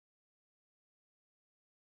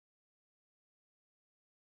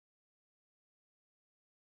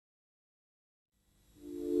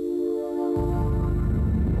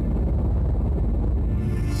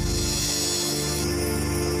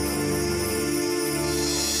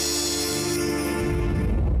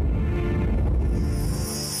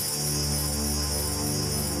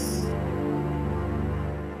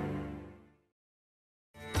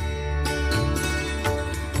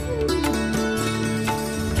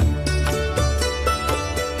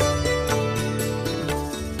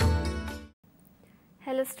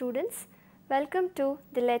students, welcome to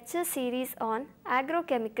the lecture series on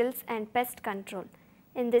agrochemicals and pest control.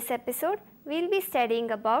 In this episode, we will be studying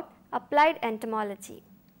about applied entomology.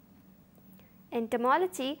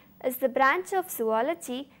 Entomology is the branch of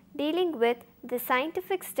zoology dealing with the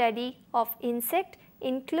scientific study of insect,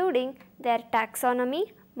 including their taxonomy,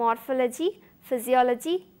 morphology,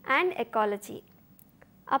 physiology and ecology.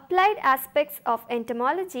 Applied aspects of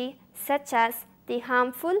entomology such as the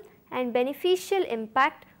harmful and beneficial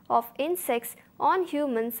impact of insects on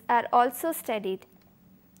humans are also studied.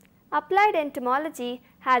 Applied entomology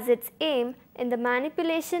has its aim in the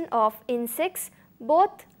manipulation of insects,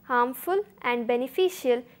 both harmful and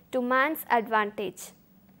beneficial to man's advantage.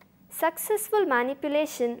 Successful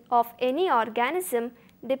manipulation of any organism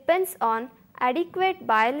depends on adequate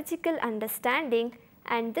biological understanding,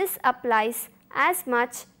 and this applies as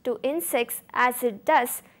much to insects as it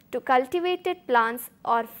does to cultivated plants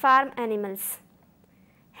or farm animals.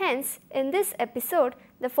 Hence, in this episode,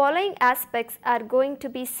 the following aspects are going to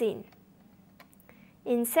be seen: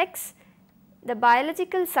 insects, the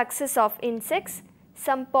biological success of insects,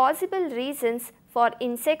 some possible reasons for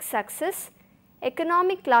insect success,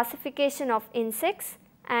 economic classification of insects,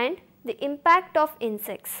 and the impact of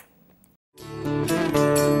insects.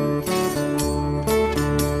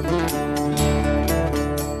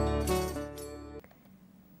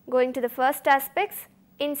 Going to the first aspects,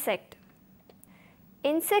 insect.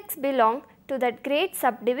 Insects belong to that great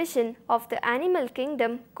subdivision of the animal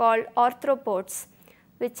kingdom called arthropods,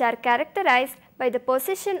 which are characterized by the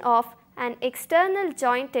possession of an external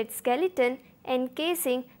jointed skeleton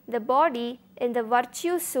encasing the body in the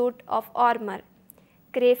virtue suit of armor.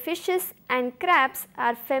 Crayfishes and crabs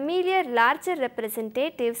are familiar larger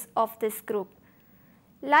representatives of this group.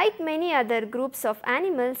 Like many other groups of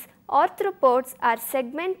animals, arthropods are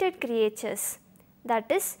segmented creatures.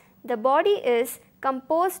 That is, the body is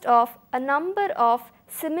composed of a number of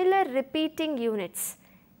similar repeating units.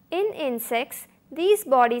 In insects, these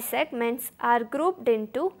body segments are grouped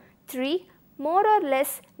into three more or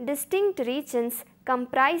less distinct regions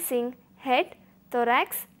comprising head,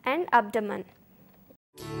 thorax and abdomen.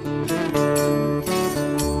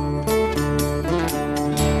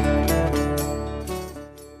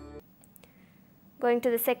 Going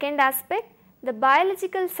to the second aspect, the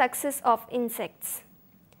biological success of insects.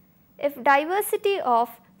 If diversity of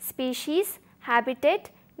species, habitat,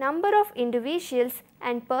 number of individuals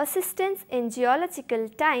and persistence in geological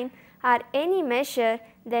time are any measure,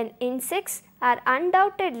 then insects are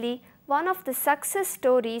undoubtedly one of the success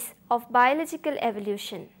stories of biological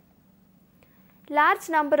evolution. Large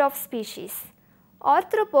number of species.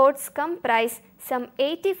 Arthropods comprise some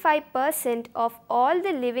 85% of all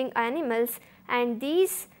the living animals, and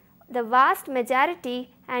these the vast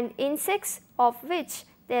majority, and insects of which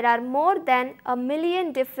there are more than 1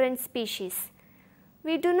 million different species.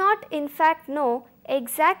 We do not in fact know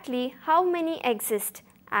exactly how many exist,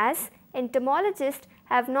 as entomologists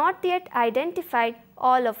have not yet identified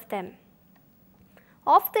all of them.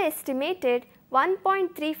 Of the estimated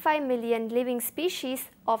 1.35 million living species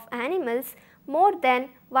of animals, more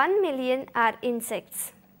than 1 million are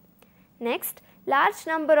insects. Next, large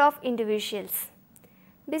number of individuals.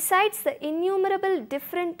 Besides the innumerable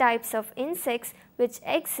different types of insects which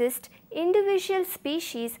exist, individual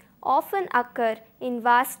species often occur in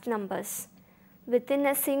vast numbers. Within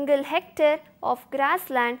a single hectare of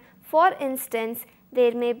grassland, for instance,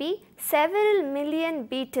 there may be several million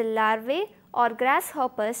beetle larvae or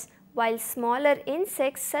grasshoppers, while smaller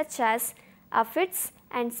insects such as aphids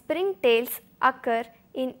and springtails occur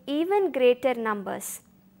in even greater numbers.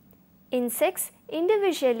 Insects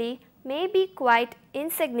individually may be quite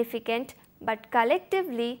insignificant, but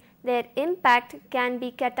collectively their impact can be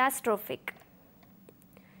catastrophic.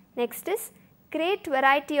 Next is great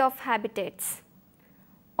variety of habitats.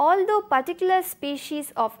 Although particular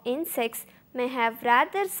species of insects may have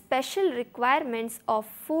rather special requirements of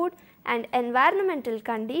food and environmental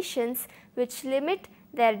conditions which limit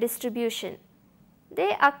their distribution,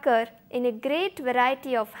 they occur in a great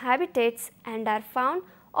variety of habitats and are found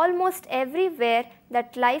almost everywhere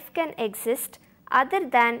that life can exist other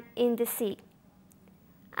than in the sea.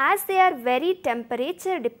 As they are very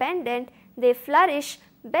temperature dependent, they flourish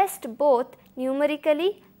best both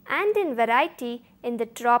numerically and in variety in the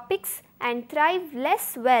tropics and thrive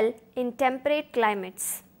less well in temperate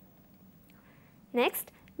climates.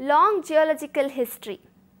 Next, long geological history.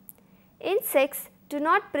 Insects do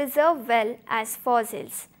not preserve well as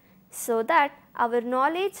fossils, so that our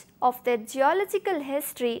knowledge of their geological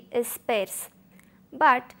history is sparse.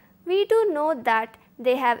 But we do know that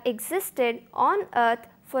they have existed on Earth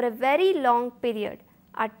for a very long period,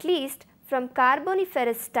 at least from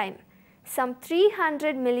Carboniferous time, some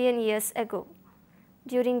 300 million years ago.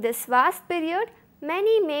 During this vast period,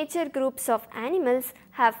 many major groups of animals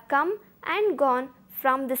have come and gone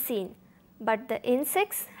from the scene, but the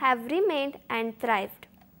insects have remained and thrived.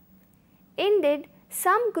 Indeed,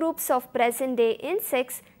 some groups of present day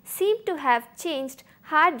insects seem to have changed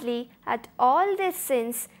hardly at all their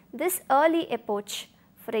since this early epoch.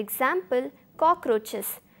 For example,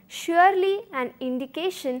 cockroaches, surely an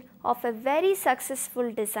indication of a very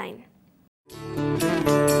successful design.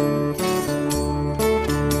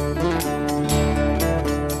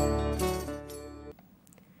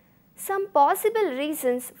 Some possible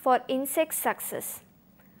reasons for insect success.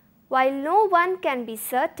 While no one can be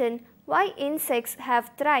certain why insects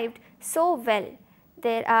have thrived so well,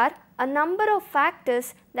 there are a number of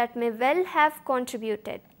factors that may well have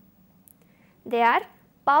contributed. They are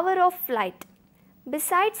power of flight.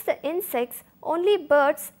 Besides the insects, only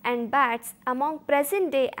birds and bats among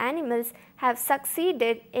present day animals have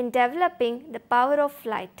succeeded in developing the power of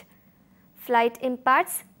flight. Flight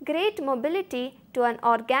imparts great mobility to an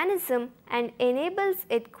organism and enables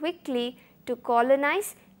it quickly to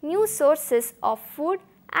colonize new sources of food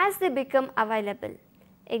as they become available.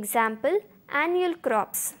 Example, annual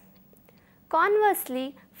crops.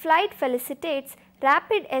 Conversely, flight facilitates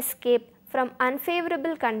rapid escape from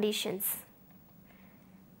unfavorable conditions.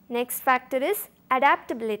 Next factor is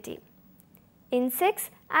adaptability. Insects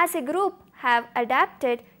as a group have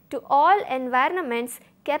adapted to all environments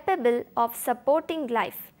capable of supporting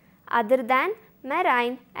life other than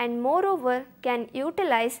marine, and moreover can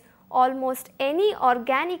utilize almost any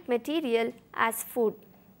organic material as food.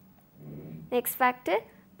 Next factor,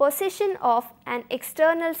 possession of an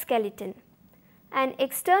external skeleton. An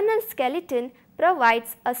external skeleton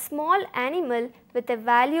provides a small animal with a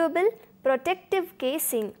valuable protective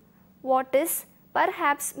casing. What is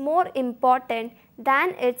perhaps more important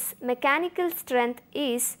than its mechanical strength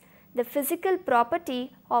is the physical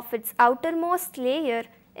property of its outermost layer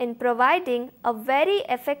in providing a very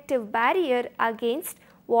effective barrier against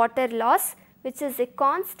water loss, which is a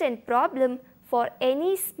constant problem for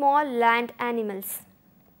any small land animals.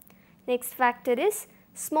 Next factor is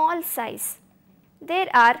small size. There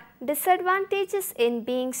are disadvantages in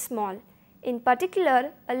being small, in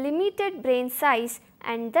particular a limited brain size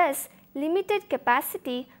and thus limited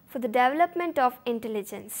capacity for the development of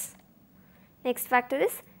intelligence. Next factor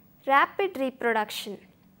is rapid reproduction.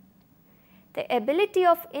 The ability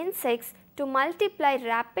of insects to multiply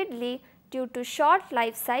rapidly due to short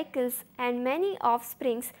life cycles and many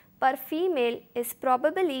offsprings per female is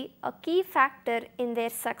probably a key factor in their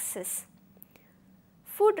success.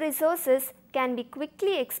 Food resources can be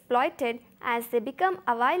quickly exploited as they become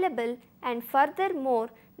available, and furthermore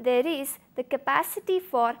there is the capacity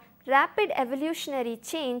for rapid evolutionary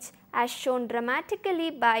change as shown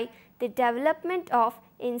dramatically by the development of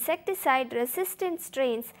insecticide resistant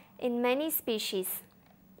strains in many species.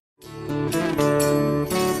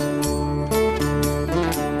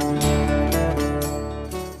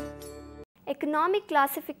 Economic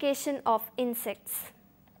classification of insects.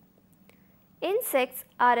 Insects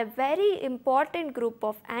are a very important group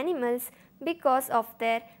of animals because of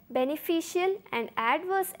their beneficial and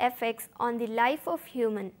adverse effects on the life of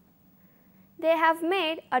human. They have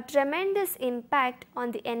made a tremendous impact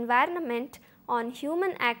on the environment, on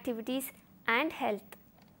human activities and health.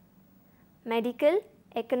 Medical,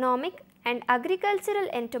 economic and agricultural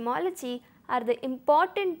entomology are the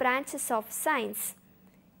important branches of science.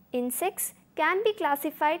 Insects can be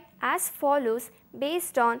classified as follows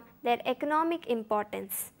based on their economic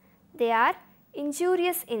importance. They are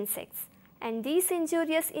injurious insects, and these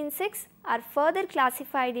injurious insects are further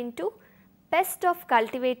classified into pest of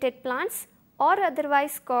cultivated plants or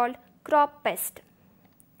otherwise called crop pest.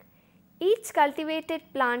 Each cultivated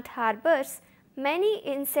plant harbors many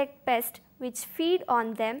insect pests which feed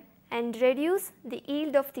on them and reduce the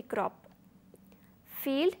yield of the crop.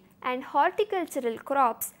 Field and horticultural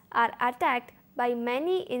crops are attacked by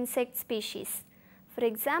many insect species. For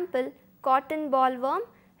example, cotton bollworm,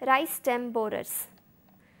 rice stem borers.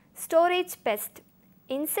 Storage pest.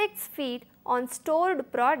 Insects feed on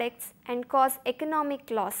stored products and cause economic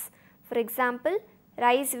loss. For example,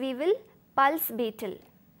 rice weevil, pulse beetle.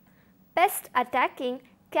 Pest attacking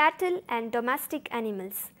cattle and domestic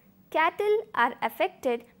animals. Cattle are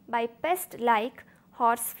affected by pests like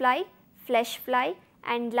horsefly, flesh fly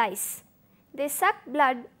and lice. They suck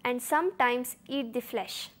blood and sometimes eat the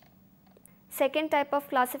flesh. Second type of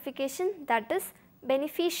classification, that is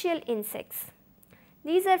beneficial insects.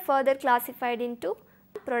 These are further classified into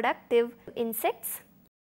productive insects.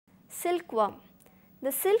 Silkworm.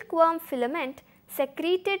 The silkworm filament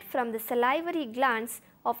secreted from the salivary glands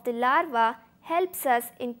of the larva helps us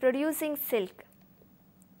in producing silk.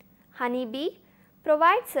 Honeybee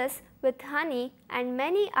provides us with honey and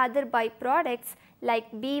many other byproducts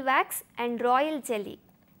like bee wax and royal jelly.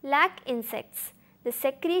 Lac insects. The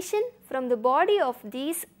secretion from the body of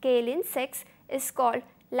these scale insects is called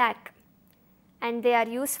lac, and they are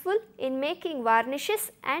useful in making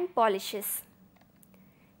varnishes and polishes.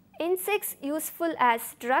 Insects useful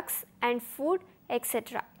as drugs and food,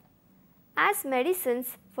 etc. As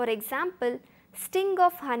medicines, for example, sting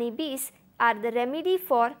of honeybees are the remedy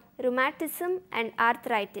for rheumatism and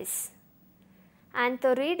arthritis.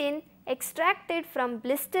 Anthorrhidin extracted from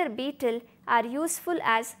blister beetle are useful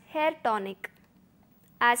as hair tonic.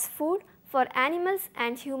 As food for animals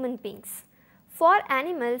and human beings. For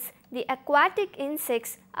animals, the aquatic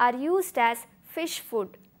insects are used as fish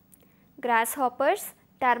food. Grasshoppers,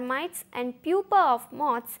 termites and pupa of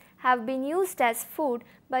moths have been used as food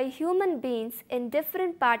by human beings in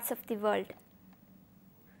different parts of the world.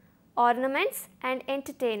 Ornaments and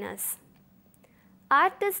entertainers.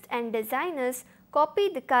 Artists and designers copy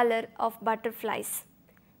the color of butterflies.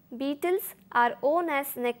 Beetles are worn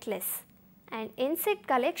as necklace, and insect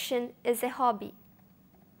collection is a hobby.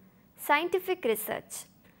 Scientific research.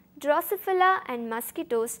 Drosophila and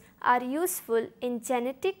mosquitoes are useful in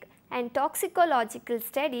genetic and toxicological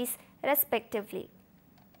studies respectively.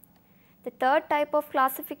 The third type of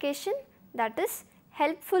classification, that is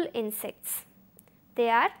helpful insects. They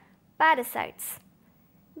are parasites.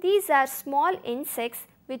 These are small insects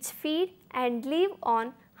which feed and live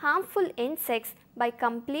on harmful insects by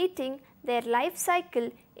completing their life cycle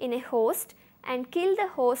in a host and kill the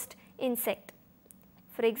host insect.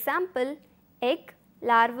 For example, egg,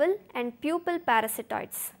 larval and pupal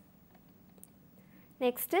parasitoids.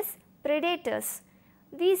 Next is predators.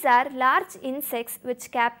 These are large insects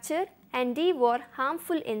which capture and devour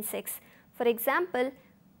harmful insects. For example,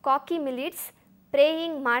 cochymelids,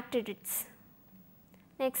 praying martyrids.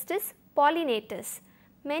 Next is pollinators.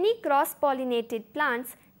 Many cross-pollinated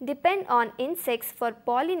plants depend on insects for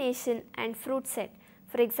pollination and fruit set.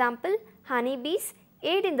 For example, honeybees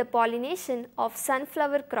aid in the pollination of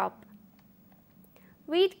sunflower crop.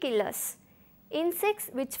 Weed killers. Insects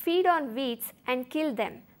which feed on weeds and kill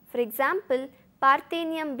them. For example,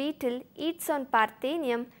 Parthenium beetle eats on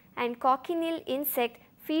Parthenium and cochineal insect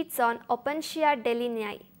feeds on Opuntia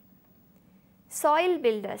delinei. Soil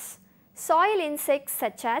builders. Soil insects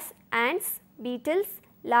such as ants, beetles,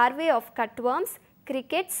 larvae of cutworms,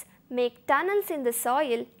 crickets make tunnels in the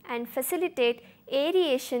soil and facilitate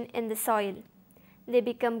aeration in the soil. They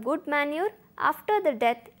become good manure after the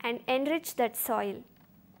death and enrich that soil.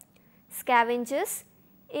 Scavengers.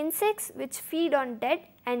 Insects which feed on dead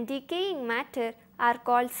and decaying matter are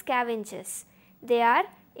called scavengers. They are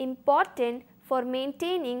important for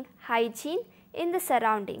maintaining hygiene in the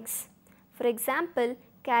surroundings. For example,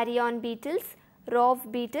 carrion beetles, rove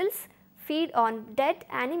beetles feed on dead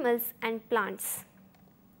animals and plants.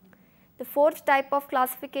 The fourth type of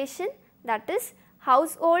classification, that is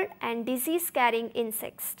household and disease carrying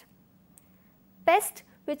insects. Pests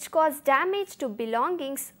which cause damage to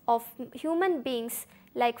belongings of human beings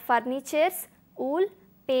like furnitures, wool,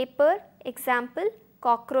 paper, example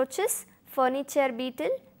cockroaches, furniture beetle,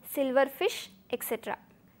 silverfish, etc.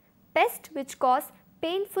 Pests which cause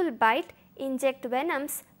painful bite, inject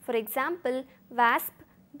venoms, for example wasp,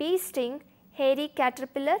 bee sting, hairy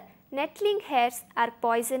caterpillar, nettling hairs are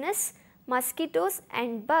poisonous. Mosquitoes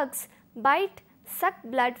and bugs bite, suck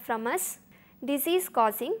blood from us. Disease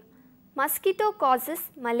causing. Mosquito causes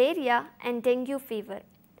malaria and dengue fever.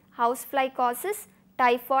 Housefly causes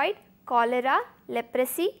typhoid, cholera,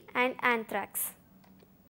 leprosy and anthrax.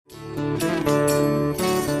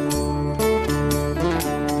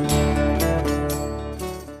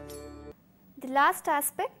 The last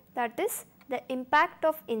aspect, that is the impact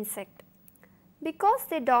of insect. Because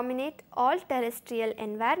they dominate all terrestrial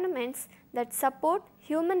environments that support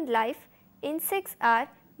human life, insects are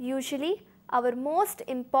usually our most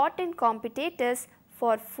important competitors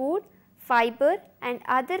for food, fiber and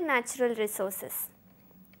other natural resources.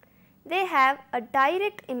 They have a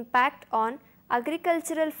direct impact on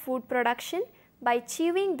agricultural food production by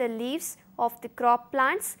chewing the leaves of the crop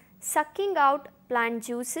plants, sucking out plant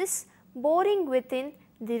juices, boring within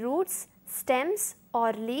the roots, stems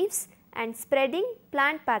or leaves and spreading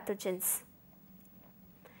plant pathogens.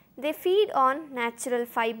 They feed on natural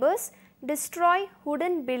fibers, destroy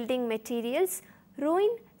wooden building materials,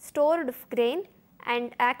 ruin stored grain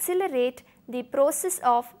and accelerate the process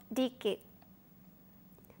of decay.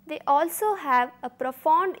 They also have a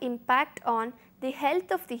profound impact on the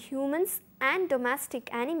health of the humans and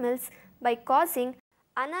domestic animals by causing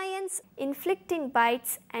annoyance, inflicting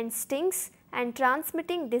bites and stings and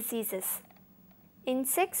transmitting diseases.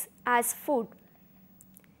 Insects as food.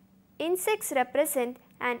 Insects represent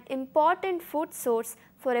an important food source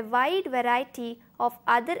for a wide variety of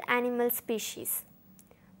other animal species.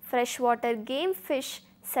 Freshwater game fish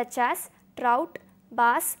such as trout,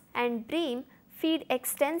 bass and bream feed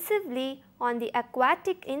extensively on the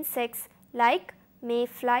aquatic insects like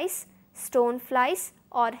mayflies, stoneflies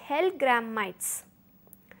or hellgram mites.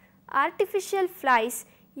 Artificial flies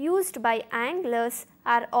used by anglers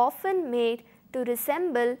are often made to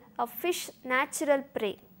resemble a fish's natural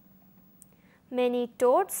prey. Many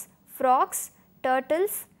toads, frogs,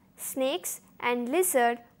 turtles, snakes and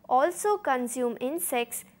lizards also consume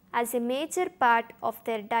insects as a major part of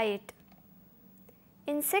their diet.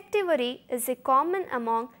 Insectivory is common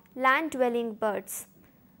among land-dwelling birds.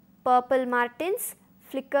 Purple martins,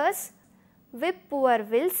 flickers,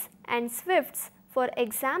 whippoorwills and swifts, for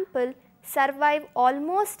example, survive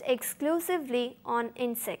almost exclusively on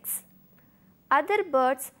insects. Other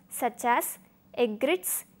birds such as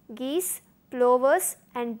egrets, geese, plovers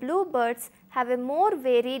and bluebirds have a more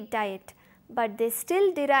varied diet, but they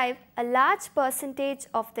still derive a large percentage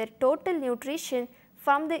of their total nutrition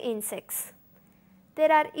from the insects.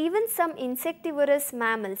 There are even some insectivorous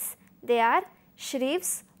mammals. They are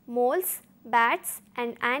shrews, moles, bats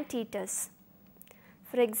and anteaters.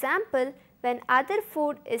 For example, when other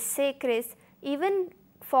food is scarce, even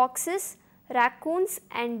foxes, raccoons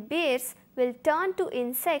and bears will turn to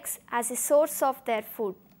insects as a source of their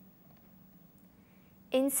food.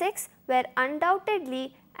 Insects were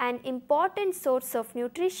undoubtedly an important source of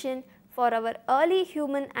nutrition for our early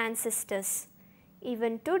human ancestors.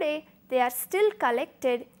 Even today, they are still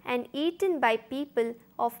collected and eaten by people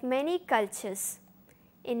of many cultures.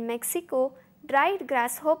 In Mexico, dried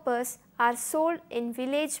grasshoppers are sold in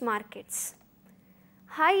village markets.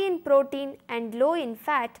 High in protein and low in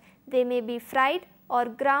fat, they may be fried or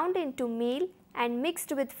ground into meal and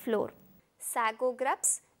mixed with flour. Sago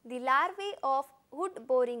grubs, the larvae of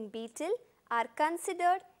wood-boring beetle, are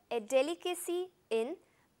considered a delicacy in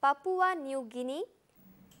Papua New Guinea.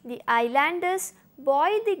 The islanders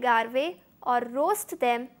boil the larvae or roast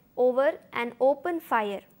them over an open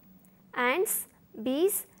fire. Ants,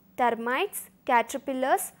 bees, termites,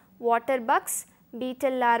 caterpillars, water bugs,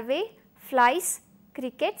 beetle larvae, flies,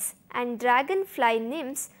 crickets and dragonfly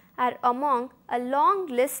nymphs are among a long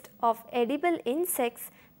list of edible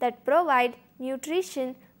insects that provide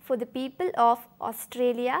nutrition for the people of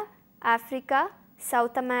Australia, Africa,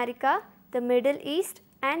 South America, the Middle East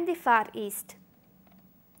and the Far East.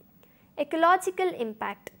 Ecological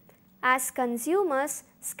impact. As consumers,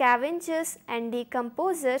 scavengers and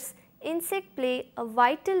decomposers, insects play a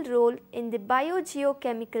vital role in the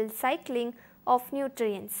biogeochemical cycling of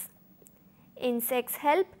nutrients. Insects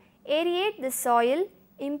help aerate the soil,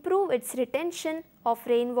 improve its retention of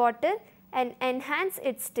rainwater and enhance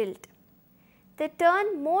its tilth. They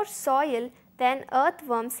turn more soil than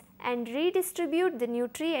earthworms and redistribute the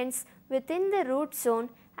nutrients within the root zone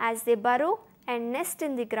as they burrow and nest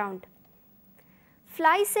in the ground.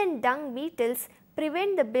 Flies and dung beetles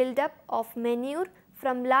prevent the buildup of manure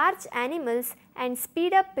from large animals and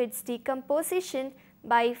speed up its decomposition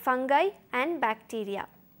by fungi and bacteria.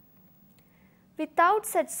 Without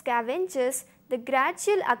such scavengers, the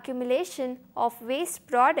gradual accumulation of waste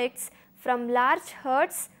products from large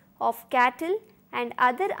herds of cattle and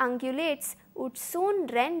other ungulates would soon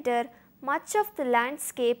render much of the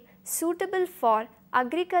landscape suitable for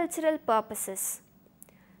agricultural purposes.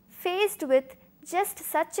 Faced with just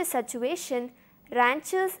such a situation,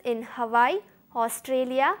 ranchers in Hawaii,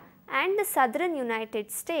 Australia and the southern United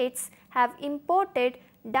States have imported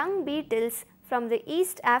dung beetles from the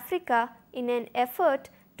East Africa in an effort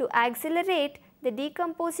to accelerate the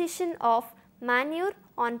decomposition of manure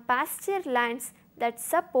on pasture lands that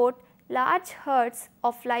support large herds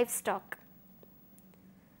of livestock.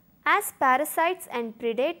 As parasites and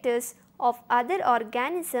predators of other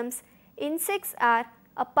organisms, insects are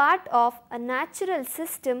a part of a natural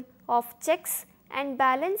system of checks and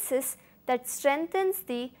balances that strengthens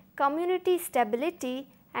the community stability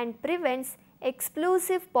and prevents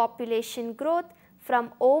explosive population growth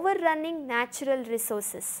from overrunning natural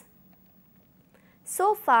resources.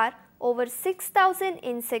 So far, over 6,000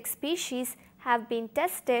 insect species have been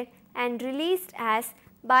tested and released as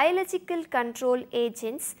biological control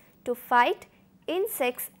agents to fight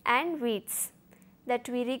insects and weeds that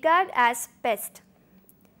we regard as pests.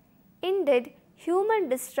 Indeed, human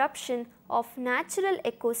disruption of natural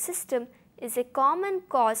ecosystem is a common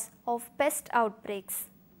cause of pest outbreaks.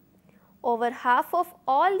 over half of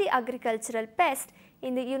all the agricultural pests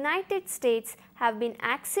in the United States have been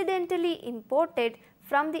accidentally imported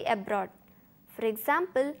from the abroad. For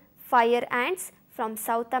example, fire ants from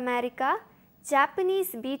South America,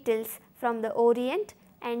 Japanese beetles from the Orient,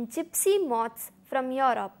 and gypsy moths from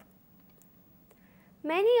Europe.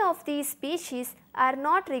 Many of these species are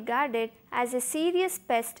not regarded as a serious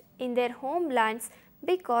pest in their homelands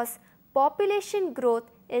because population growth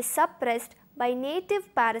is suppressed by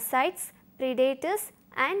native parasites, predators,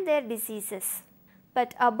 and their diseases.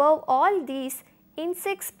 But above all these,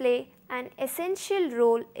 insects play an essential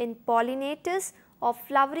role in pollinators of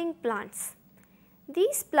flowering plants.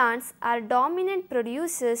 These plants are dominant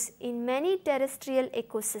producers in many terrestrial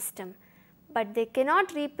ecosystems, but they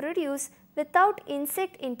cannot reproduce without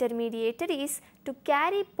insect intermediaries to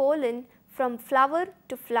carry pollen from flower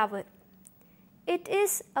to flower. It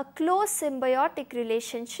is a close symbiotic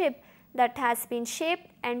relationship that has been shaped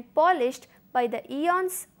and polished by the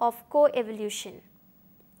eons of co-evolution.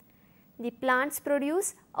 The plants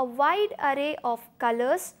produce a wide array of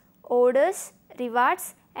colors, odors,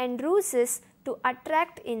 rewards, and ruses to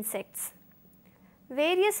attract insects.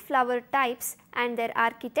 Various flower types and their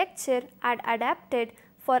architecture are adapted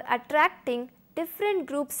for attracting different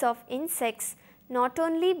groups of insects, not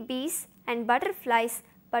only bees and butterflies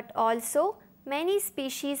but also many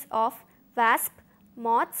species of wasp,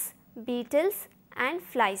 moths, beetles, and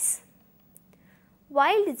flies.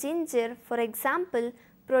 Wild ginger, for example,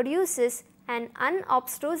 produces an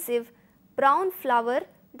unobtrusive brown flower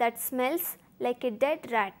that smells like a dead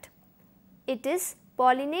rat. It is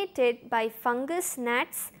pollinated by fungus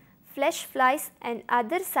gnats, flesh flies, and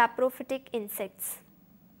other saprophytic insects.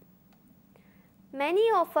 Many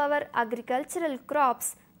of our agricultural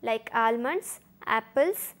crops like almonds,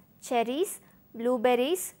 apples, cherries,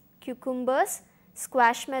 blueberries, cucumbers,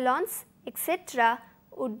 squash melons, etc.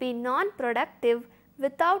 would be non-productive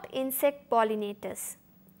without insect pollinators.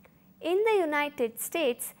 In the United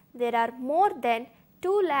States, there are more than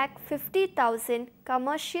 250,000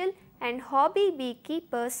 commercial and hobby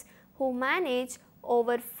beekeepers who manage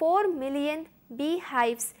over 4 million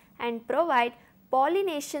beehives and provide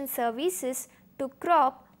pollination services to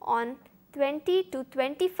crop on 20 to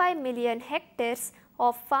 25 million hectares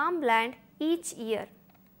of farmland each year.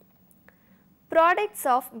 Products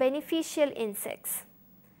of beneficial insects.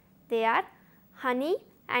 They are honey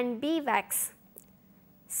and bee wax.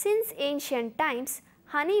 Since ancient times,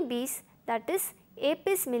 honey bees, that is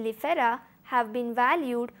Apis mellifera, have been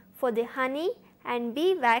valued for the honey and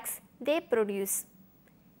bee wax they produce.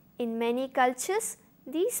 In many cultures,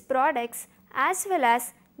 these products as well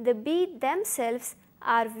as the bee themselves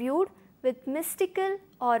are viewed with mystical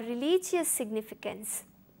or religious significance.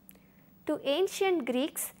 To ancient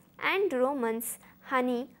Greeks and Romans,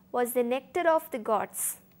 honey was the nectar of the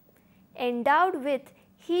gods, endowed with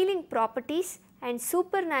healing properties and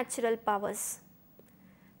supernatural powers.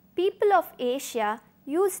 People of Asia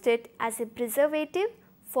used it as a preservative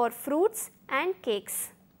for fruits and cakes.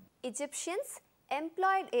 Egyptians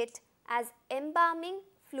employed it as embalming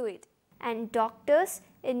fluid, and doctors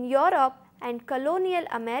in Europe and colonial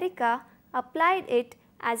America applied it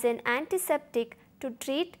as an antiseptic to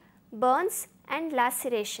treat burns and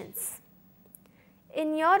lacerations.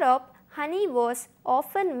 In Europe, honey was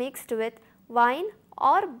often mixed with wine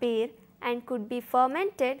or beer and could be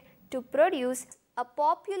fermented to produce a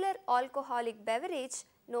popular alcoholic beverage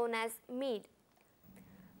known as mead.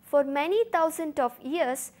 For many thousands of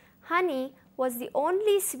years, honey was the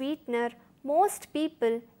only sweetener most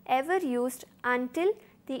people ever used until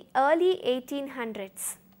the early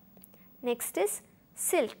 1800s. Next is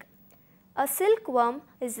silk. A silkworm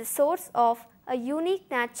is the source of a unique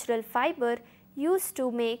natural fiber used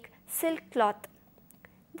to make silk cloth.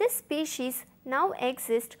 This species now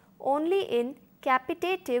exists only in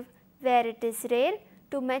capitative, where it is rare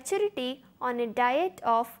to maturity on a diet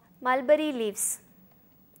of mulberry leaves.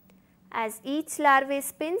 As each larvae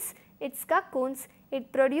spins its cocoons,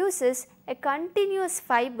 it produces a continuous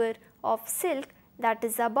fiber of silk that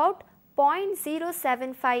is about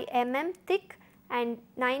 0.075 mm thick and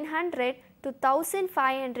 900 to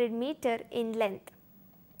 1500 meter in length.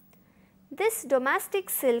 This domestic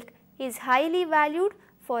silk is highly valued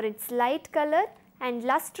for its light color and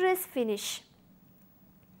lustrous finish.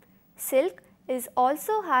 Silk is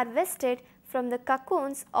also harvested from the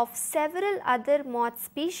cocoons of several other moth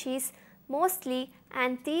species, mostly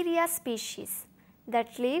Antheria species,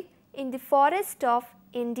 that live in the forest of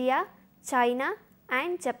India, China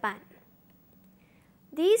and Japan.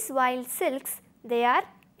 These wild silks, they are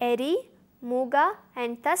eri, muga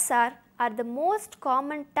and tassar, are the most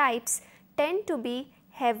common types, tend to be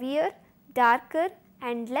heavier, darker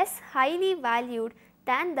and less highly valued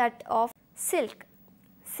than that of silk.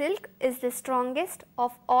 Silk is the strongest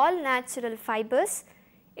of all natural fibers.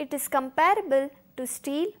 It is comparable to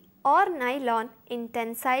steel or nylon in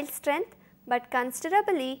tensile strength but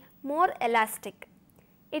considerably more elastic.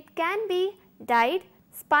 It can be dyed,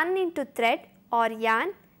 spun into thread or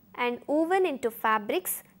yarn and woven into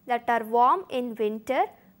fabrics that are warm in winter,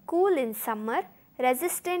 cool in summer,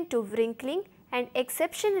 resistant to wrinkling and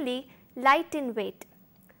exceptionally light in weight.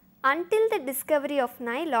 Until the discovery of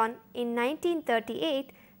nylon in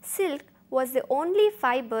 1938, silk was the only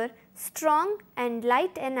fiber strong and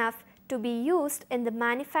light enough to be used in the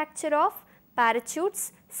manufacture of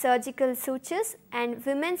parachutes, surgical sutures and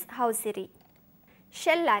women's hosiery.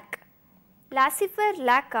 Shellac. Laccifer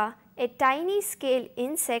lacca, a tiny scale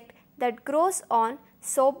insect that grows on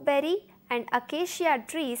soapberry and acacia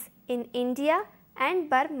trees in India and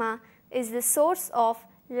Burma, is the source of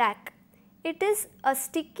lac. It is a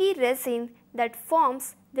sticky resin that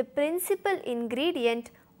forms the principal ingredient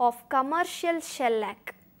of commercial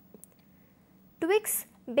shellac. Twigs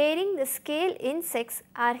bearing the scale insects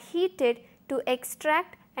are heated to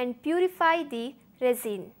extract and purify the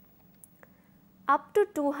resin. Up to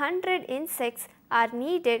 200 insects are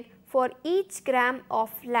needed for each gram of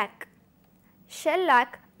lac.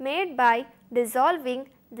 Shellac made by dissolving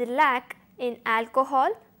the lac in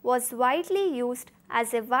alcohol was widely used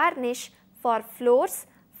as a varnish for floors,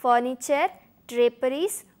 furniture,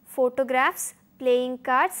 draperies, photographs, playing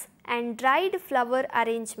cards and dried flower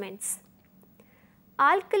arrangements.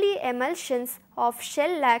 Alkali emulsions of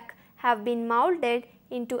shellac have been molded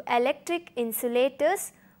into electric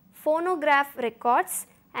insulators, phonograph records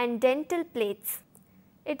and dental plates.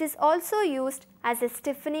 It is also used as a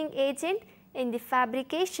stiffening agent in the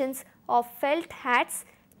fabrications of felt hats,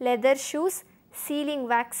 leather shoes, sealing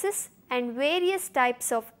waxes and various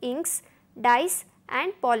types of inks, dyes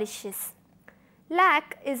and polishes.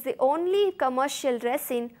 Lac is the only commercial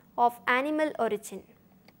resin of animal origin.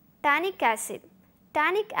 Tannic acid.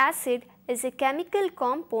 Tannic acid is a chemical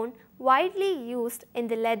compound widely used in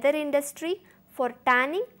the leather industry for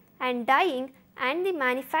tanning and dyeing and the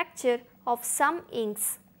manufacture of some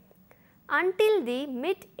inks. Until the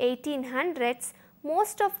mid 1800s,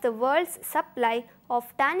 most of the world's supply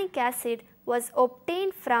of tannic acid was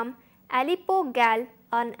obtained from Aleppo gall,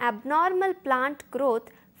 an abnormal plant growth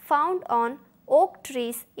found on oak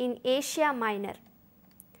trees in Asia Minor.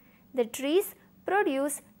 The trees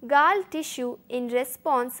produce gall tissue in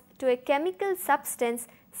response to a chemical substance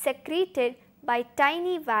secreted by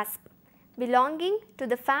tiny wasps belonging to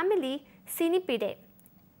the family Cynipidae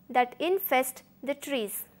that infest the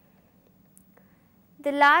trees.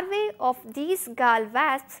 The larvae of these gall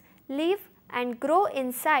wasps live and grow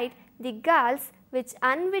inside the galls, which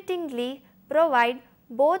unwittingly provide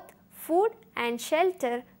both food and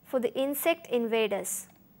shelter for the insect invaders.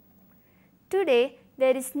 Today,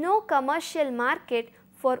 there is no commercial market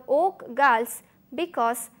for oak galls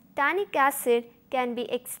because tannic acid can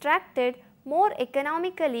be extracted more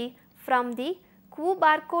economically from the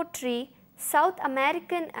Quebarco tree, South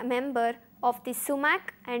American member of the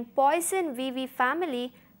sumac and poison ivy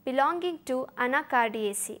family belonging to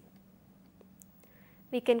Anacardiaceae.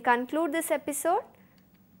 We can conclude this episode.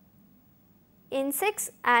 Insects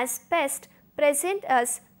as pests present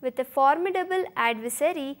us with a formidable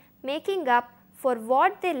adversary, making up for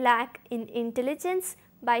what they lack in intelligence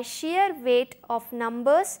by sheer weight of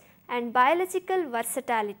numbers and biological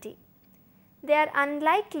versatility. They are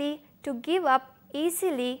unlikely to give up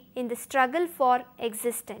easily in the struggle for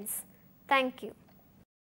existence. Thank you.